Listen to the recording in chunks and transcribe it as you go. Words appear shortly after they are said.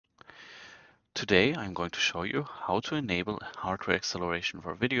Today I'm going to show you how to enable hardware acceleration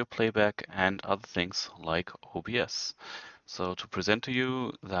for video playback and other things like OBS. So to present to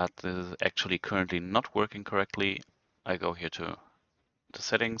you that this is actually currently not working correctly, I go here to the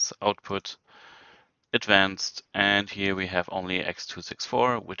settings, output, advanced, and here we have only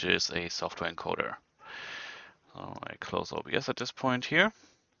X264, which is a software encoder. So I close OBS at this point here.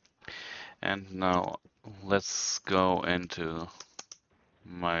 And now let's go into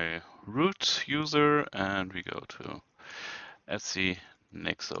my root user and we go to etc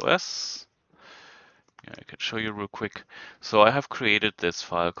NixOS. Yeah, I can show you real quick. So I have created this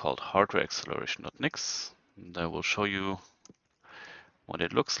file called hardwareacceleration.nix, and I will show you what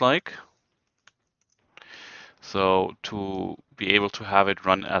it looks like. So to be able to have it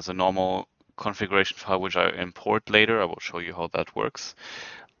run as a normal configuration file, which I import later, I will show you how that works.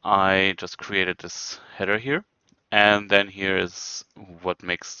 I just created this header here, and then here is what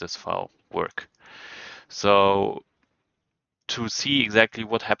makes this file work. So to see exactly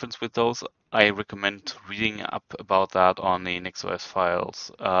what happens with those, I recommend reading up about that on the NixOS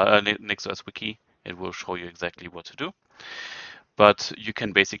files, NixOS wiki. It will show you exactly what to do. But you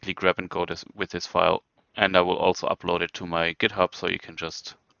can basically grab and go with this file, and I will also upload it to my GitHub, so you can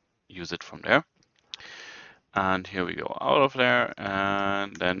just use it from there. And here we go out of there,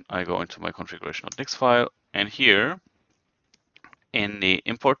 and then I go into my configuration.nix file, and here in the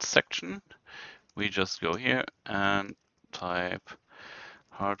import section, we just go here and type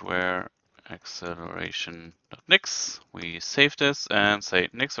hardware acceleration.nix. We save this and say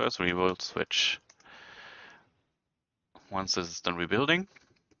NixOS rebuild switch. Once this is done rebuilding,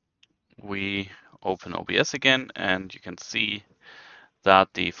 we open OBS again, and you can see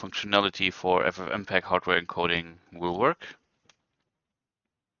that the functionality for FFmpeg hardware encoding will work.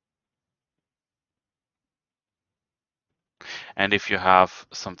 And if you have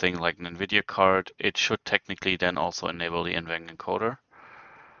something like an NVIDIA card, it should technically then also enable the NVENC encoder.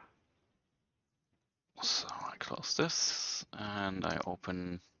 So I close this and I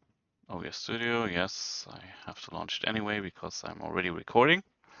open OBS Studio. Yes, I have to launch it anyway because I'm already recording.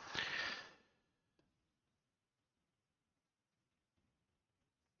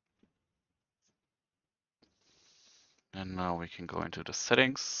 And now we can go into the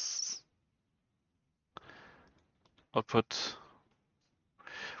settings, output.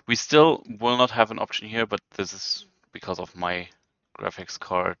 We still will not have an option here, but this is because of my graphics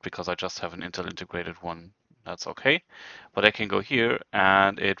card, because I just have an Intel integrated one. That's okay. But I can go here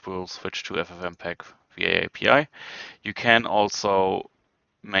and it will switch to FFmpeg via API. You can also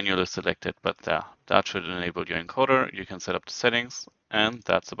manually select it, but that should enable your encoder. You can set up the settings, and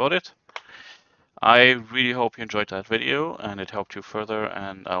that's about it. I really hope you enjoyed that video and it helped you further,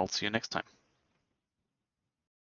 and I'll see you next time.